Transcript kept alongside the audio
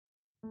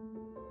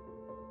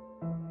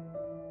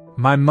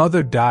My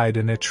mother died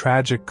in a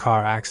tragic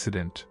car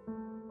accident.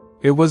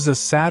 It was a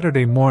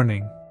Saturday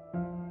morning.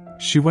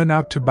 She went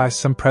out to buy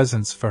some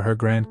presents for her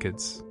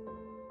grandkids.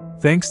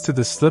 Thanks to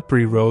the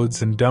slippery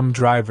roads and dumb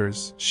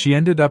drivers, she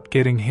ended up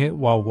getting hit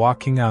while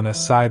walking on a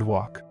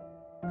sidewalk,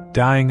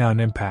 dying on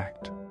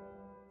impact.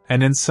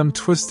 And in some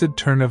twisted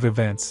turn of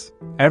events,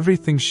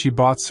 everything she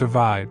bought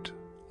survived,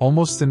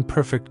 almost in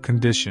perfect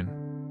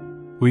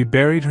condition. We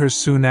buried her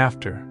soon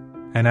after,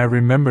 and I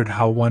remembered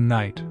how one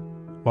night,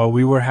 while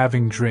we were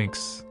having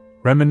drinks,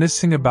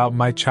 reminiscing about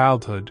my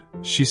childhood,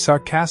 she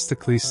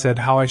sarcastically said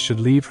how I should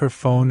leave her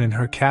phone in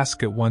her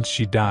casket once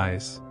she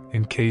dies,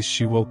 in case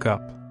she woke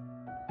up.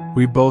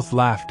 We both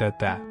laughed at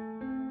that.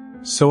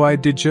 So I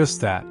did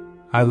just that.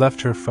 I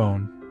left her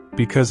phone,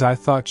 because I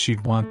thought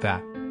she'd want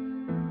that.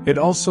 It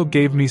also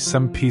gave me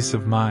some peace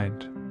of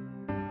mind.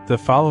 The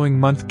following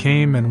month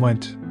came and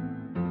went.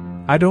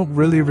 I don't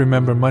really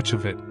remember much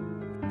of it.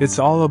 It's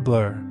all a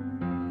blur.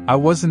 I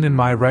wasn't in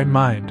my right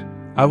mind.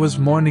 I was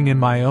mourning in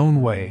my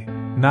own way,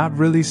 not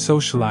really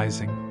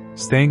socializing,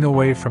 staying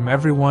away from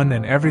everyone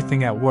and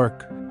everything at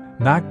work,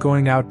 not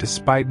going out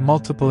despite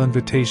multiple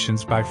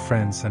invitations by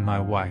friends and my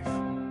wife.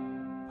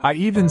 I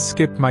even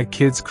skipped my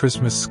kids'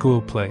 Christmas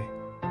school play,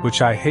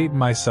 which I hate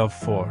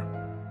myself for.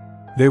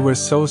 They were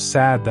so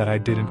sad that I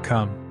didn't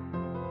come.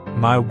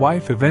 My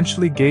wife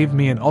eventually gave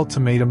me an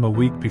ultimatum a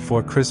week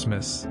before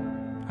Christmas.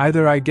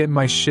 Either I get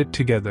my shit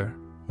together,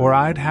 or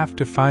I'd have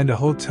to find a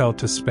hotel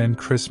to spend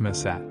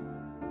Christmas at.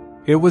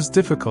 It was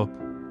difficult,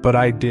 but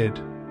I did,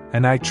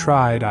 and I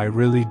tried, I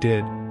really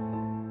did.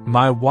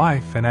 My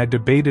wife and I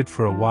debated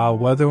for a while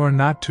whether or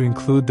not to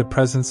include the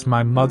presents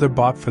my mother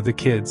bought for the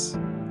kids,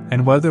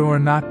 and whether or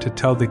not to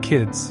tell the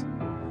kids,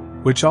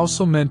 which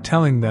also meant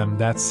telling them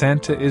that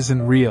Santa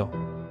isn't real.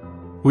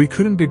 We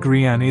couldn't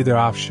agree on either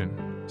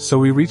option, so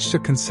we reached a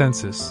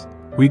consensus.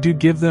 We do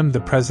give them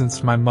the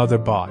presents my mother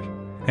bought,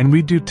 and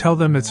we do tell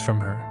them it's from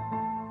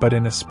her, but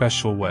in a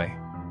special way.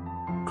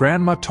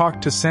 Grandma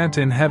talked to Santa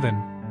in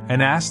heaven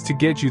and asked to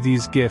get you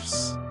these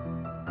gifts,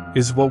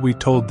 is what we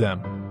told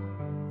them.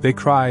 They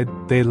cried,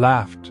 they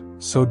laughed,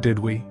 so did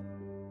we.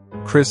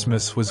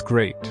 Christmas was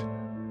great.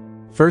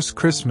 First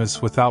Christmas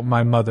without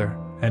my mother,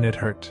 and it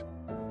hurt.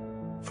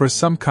 For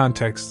some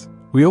context,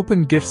 we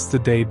opened gifts the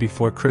day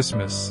before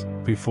Christmas,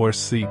 before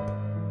sleep.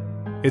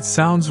 It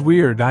sounds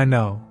weird, I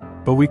know,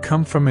 but we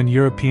come from an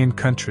European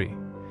country,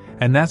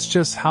 and that's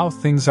just how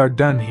things are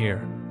done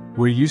here.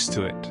 We're used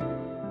to it.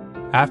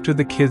 After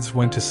the kids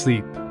went to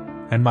sleep,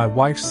 and my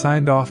wife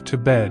signed off to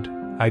bed,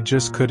 I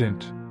just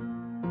couldn't.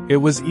 It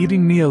was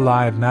eating me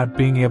alive not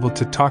being able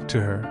to talk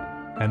to her,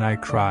 and I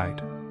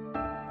cried.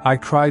 I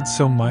cried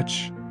so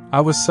much,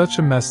 I was such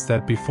a mess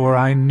that before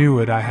I knew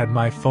it I had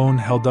my phone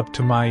held up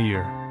to my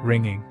ear,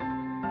 ringing.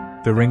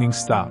 The ringing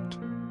stopped.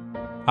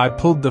 I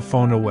pulled the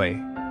phone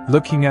away,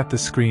 looking at the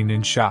screen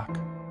in shock.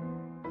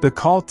 The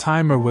call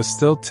timer was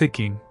still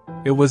ticking.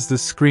 It was the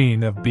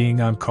screen of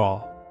being on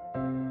call.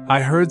 I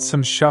heard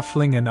some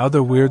shuffling and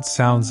other weird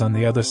sounds on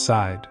the other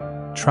side.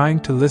 Trying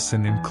to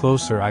listen in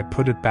closer, I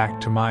put it back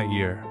to my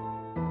ear.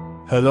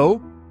 "Hello?"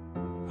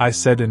 I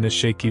said in a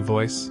shaky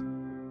voice.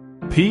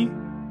 "P?"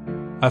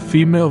 A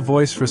female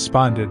voice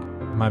responded,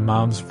 my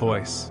mom's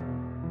voice.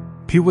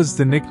 P was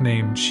the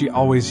nickname she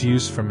always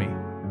used for me.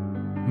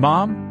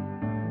 "Mom?"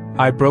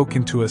 I broke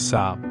into a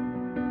sob.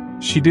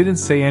 She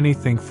didn't say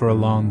anything for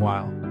a long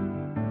while.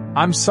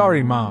 "I'm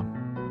sorry, Mom.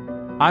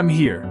 I'm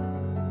here,"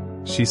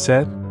 she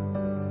said.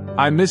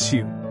 "I miss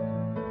you,"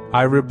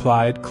 I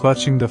replied,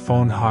 clutching the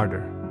phone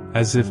harder,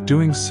 as if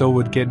doing so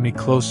would get me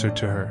closer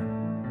to her.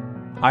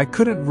 I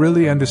couldn't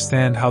really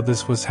understand how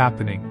this was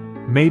happening.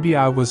 Maybe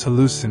I was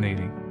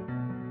hallucinating.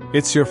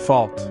 "It's your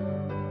fault,"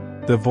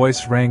 the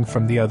voice rang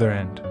from the other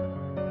end.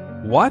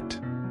 "What?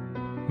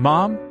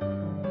 Mom?"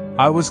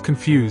 I was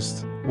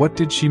confused. What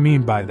did she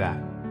mean by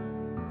that?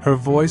 Her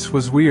voice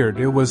was weird,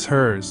 it was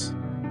hers,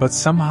 but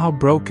somehow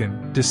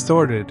broken,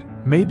 distorted.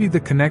 Maybe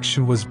the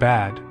connection was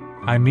bad.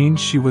 I mean,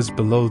 she was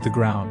below the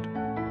ground.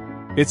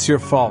 "It's your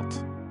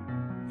fault,"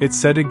 it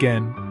said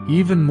again,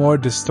 even more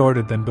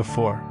distorted than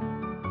before.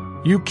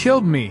 "You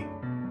killed me!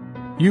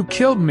 You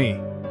killed me!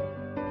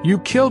 You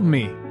killed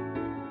me!"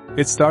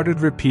 It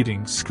started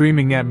repeating,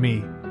 screaming at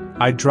me.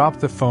 I dropped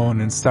the phone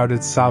and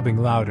started sobbing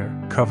louder,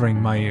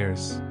 covering my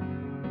ears.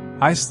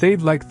 I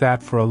stayed like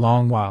that for a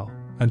long while,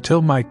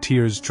 until my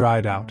tears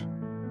dried out.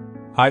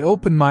 I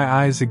opened my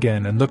eyes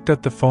again and looked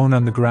at the phone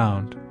on the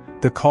ground.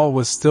 The call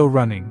was still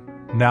running,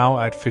 now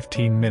at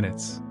 15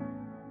 minutes.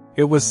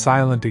 It was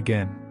silent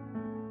again.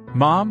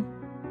 "Mom?"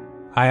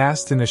 I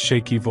asked in a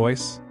shaky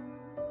voice.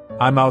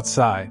 "I'm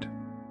outside."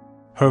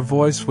 Her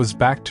voice was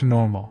back to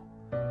normal,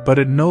 but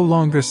it no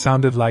longer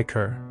sounded like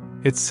her.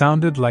 It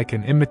sounded like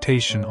an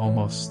imitation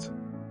almost.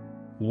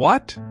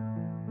 "What?"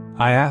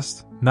 I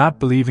asked, not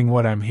believing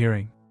what I'm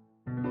hearing.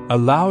 A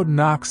loud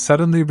knock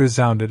suddenly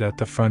resounded at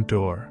the front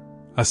door.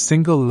 A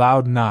single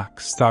loud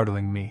knock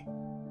startling me.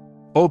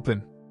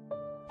 "Open,"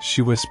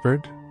 she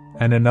whispered,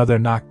 and another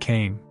knock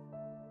came.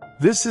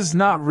 "This is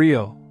not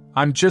real.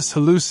 I'm just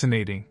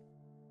hallucinating,"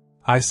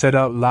 I said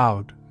out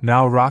loud,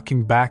 now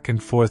rocking back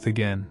and forth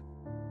again.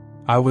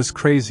 I was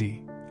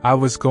crazy, I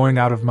was going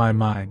out of my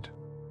mind.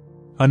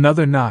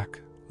 Another knock,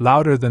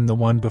 louder than the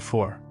one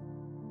before.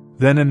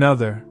 Then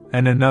another,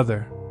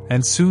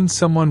 and soon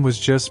someone was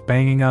just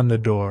banging on the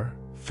door,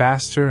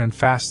 faster and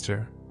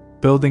faster,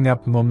 building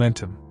up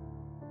momentum.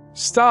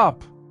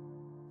 "Stop!"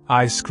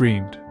 I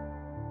screamed.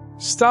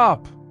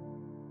 "Stop!"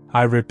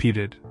 I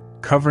repeated,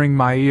 covering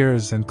my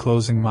ears and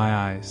closing my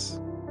eyes.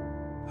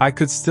 I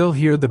could still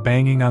hear the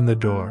banging on the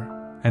door,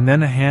 and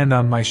then a hand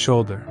on my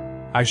shoulder.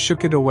 I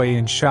shook it away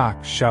in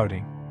shock,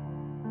 shouting,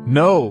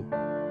 "No!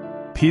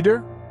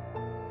 Peter?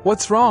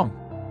 What's wrong?"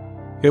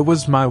 It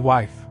was my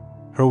wife,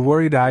 her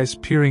worried eyes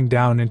peering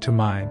down into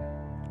mine.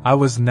 I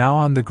was now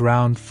on the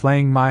ground,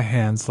 flaying my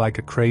hands like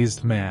a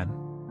crazed man.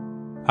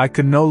 I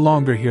could no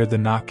longer hear the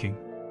knocking.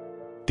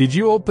 "Did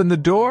you open the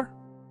door?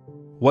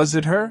 Was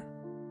it her?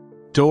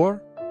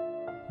 Door?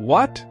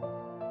 What?"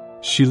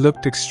 She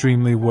looked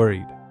extremely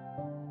worried.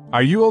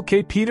 "Are you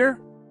okay, Peter?"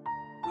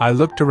 I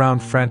looked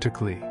around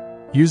frantically,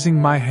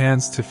 using my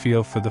hands to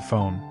feel for the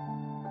phone.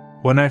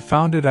 When I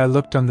found it, I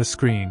looked on the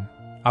screen.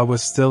 I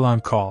was still on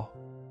call.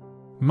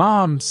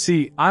 "Mom,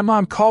 see, I'm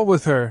on call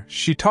with her,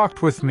 she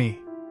talked with me."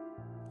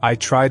 I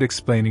tried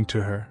explaining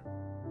to her.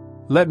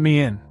 "Let me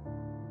in."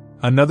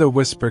 Another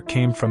whisper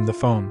came from the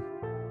phone.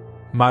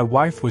 My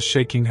wife was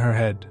shaking her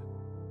head.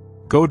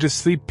 "Go to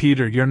sleep,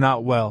 Peter, you're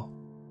not well.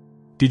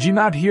 Did you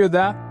not hear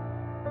that?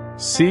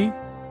 See?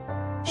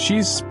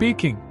 She's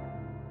speaking."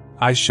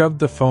 I shoved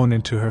the phone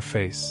into her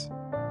face.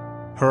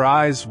 Her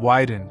eyes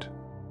widened.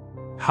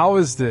 "How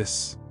is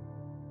this?"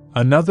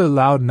 Another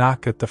loud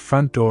knock at the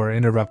front door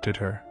interrupted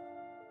her.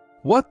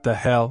 "What the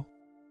hell?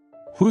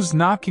 Who's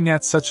knocking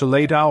at such a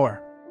late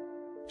hour?"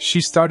 She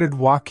started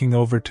walking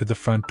over to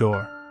the front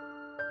door.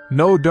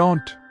 "No,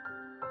 don't!"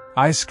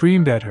 I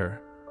screamed at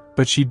her,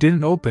 but she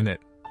didn't open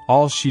it.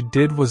 All she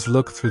did was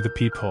look through the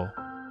peephole.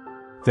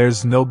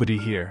 "There's nobody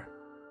here."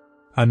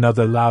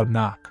 Another loud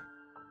knock.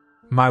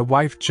 My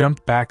wife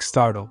jumped back,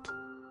 startled.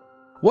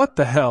 "What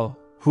the hell?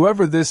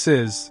 Whoever this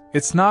is,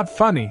 it's not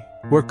funny,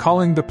 we're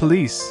calling the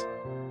police."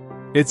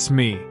 "It's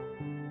me,"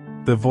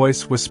 the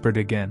voice whispered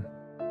again.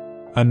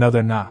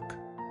 Another knock.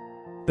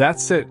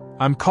 "That's it,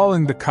 I'm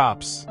calling the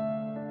cops."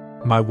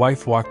 My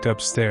wife walked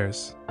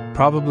upstairs,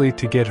 probably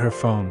to get her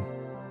phone.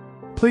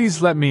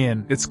 "Please let me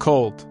in, it's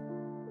cold."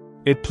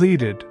 It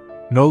pleaded,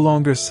 no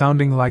longer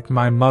sounding like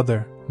my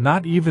mother,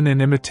 not even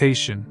an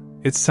imitation,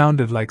 it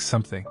sounded like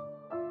something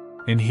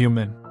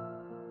inhuman.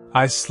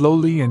 I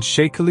slowly and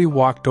shakily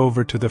walked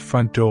over to the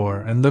front door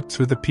and looked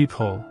through the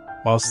peephole,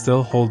 while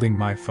still holding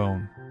my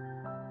phone.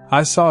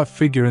 I saw a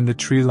figure in the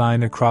tree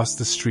line across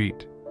the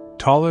street,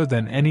 taller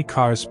than any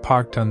cars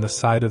parked on the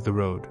side of the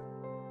road.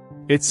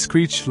 It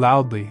screeched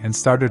loudly and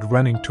started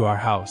running to our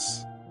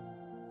house.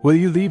 "Will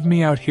you leave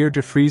me out here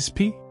to freeze,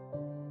 P?"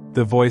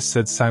 the voice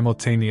said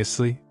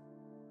simultaneously.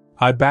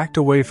 I backed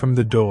away from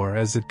the door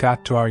as it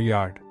got to our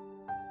yard.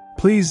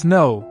 "Please,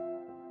 no!"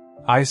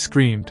 I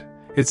screamed.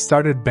 It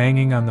started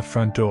banging on the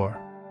front door.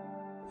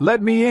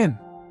 "Let me in!"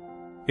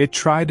 It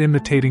tried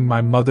imitating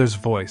my mother's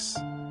voice,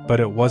 but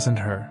it wasn't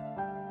her.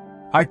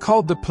 "I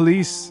called the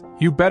police,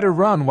 you better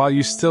run while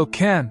you still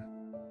can,"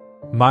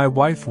 my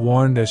wife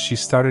warned as she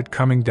started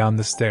coming down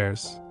the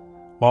stairs,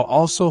 while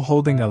also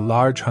holding a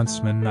large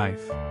huntsman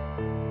knife.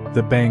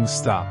 The bang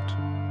stopped.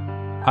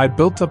 I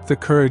built up the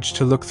courage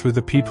to look through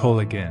the peephole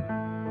again,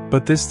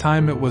 but this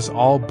time it was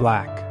all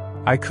black.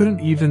 I couldn't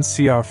even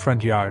see our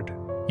front yard,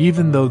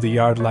 even though the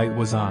yard light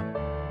was on.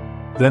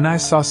 Then I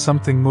saw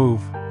something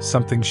move,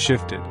 something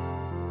shifted.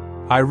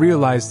 I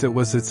realized it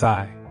was its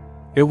eye.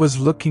 It was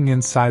looking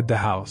inside the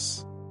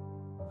house.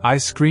 I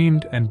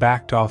screamed and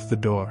backed off the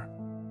door.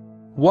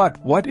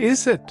 What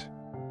is it?"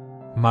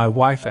 my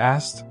wife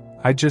asked.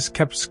 I just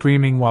kept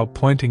screaming while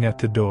pointing at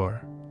the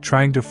door,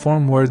 trying to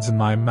form words in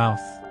my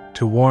mouth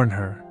to warn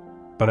her,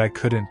 but I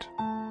couldn't.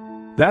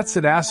 "That's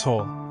it,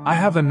 asshole, I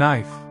have a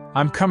knife,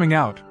 I'm coming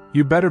out,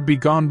 you better be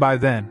gone by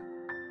then,"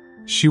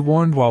 she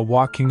warned while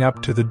walking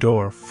up to the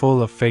door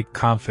full of fake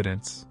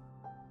confidence.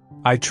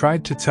 I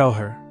tried to tell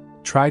her,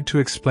 tried to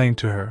explain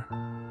to her,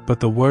 but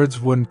the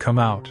words wouldn't come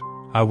out.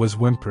 I was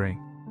whimpering.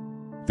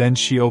 Then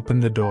she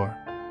opened the door.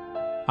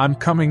 "I'm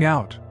coming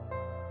out."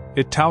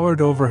 It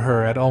towered over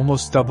her at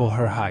almost double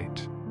her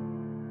height.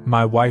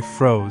 My wife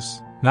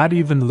froze, not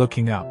even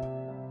looking up.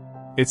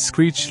 It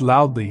screeched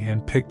loudly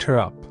and picked her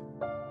up.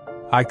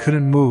 I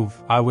couldn't move,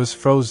 I was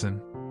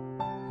frozen.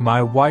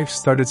 My wife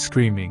started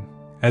screaming,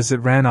 as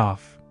it ran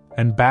off,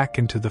 and back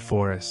into the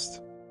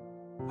forest.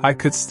 I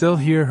could still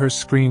hear her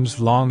screams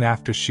long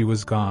after she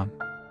was gone.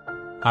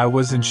 I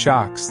was in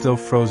shock, still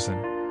frozen.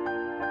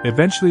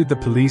 Eventually the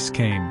police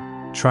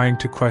came, trying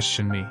to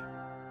question me.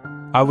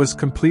 I was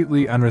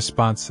completely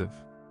unresponsive.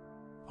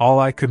 All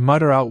I could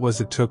mutter out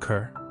was it took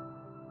her.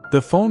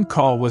 The phone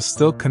call was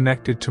still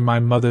connected to my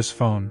mother's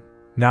phone,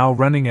 now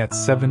running at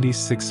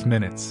 76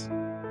 minutes.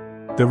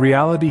 The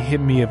reality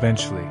hit me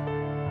eventually.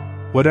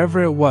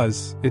 Whatever it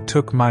was, it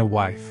took my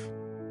wife.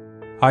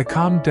 I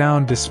calmed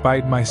down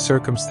despite my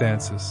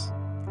circumstances.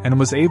 and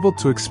was able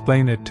to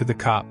explain it to the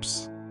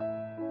cops.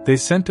 They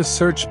sent a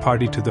search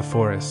party to the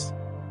forest,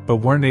 but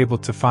weren't able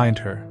to find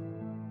her.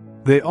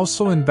 They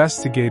also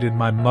investigated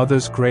my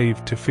mother's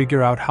grave to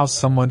figure out how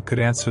someone could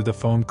answer the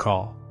phone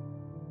call.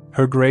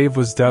 Her grave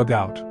was dug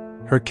out,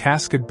 her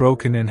casket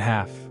broken in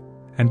half,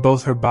 and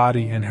both her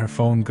body and her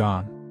phone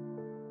gone.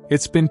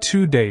 It's been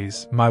 2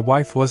 days, my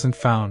wife wasn't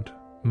found,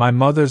 my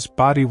mother's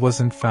body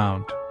wasn't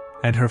found,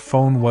 and her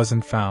phone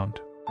wasn't found.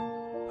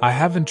 I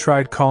haven't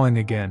tried calling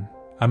again,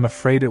 I'm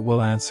afraid it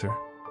will answer.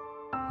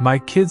 My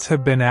kids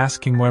have been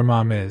asking where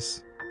Mom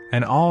is,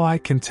 and all I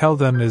can tell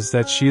them is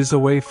that she is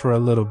away for a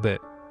little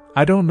bit.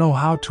 I don't know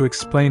how to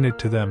explain it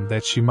to them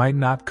that she might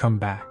not come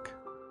back.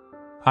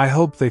 I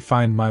hope they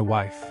find my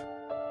wife.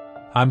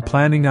 I'm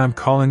planning on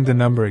calling the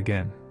number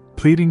again,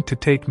 pleading to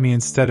take me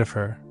instead of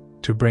her,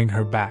 to bring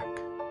her back.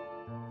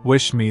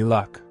 Wish me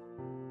luck.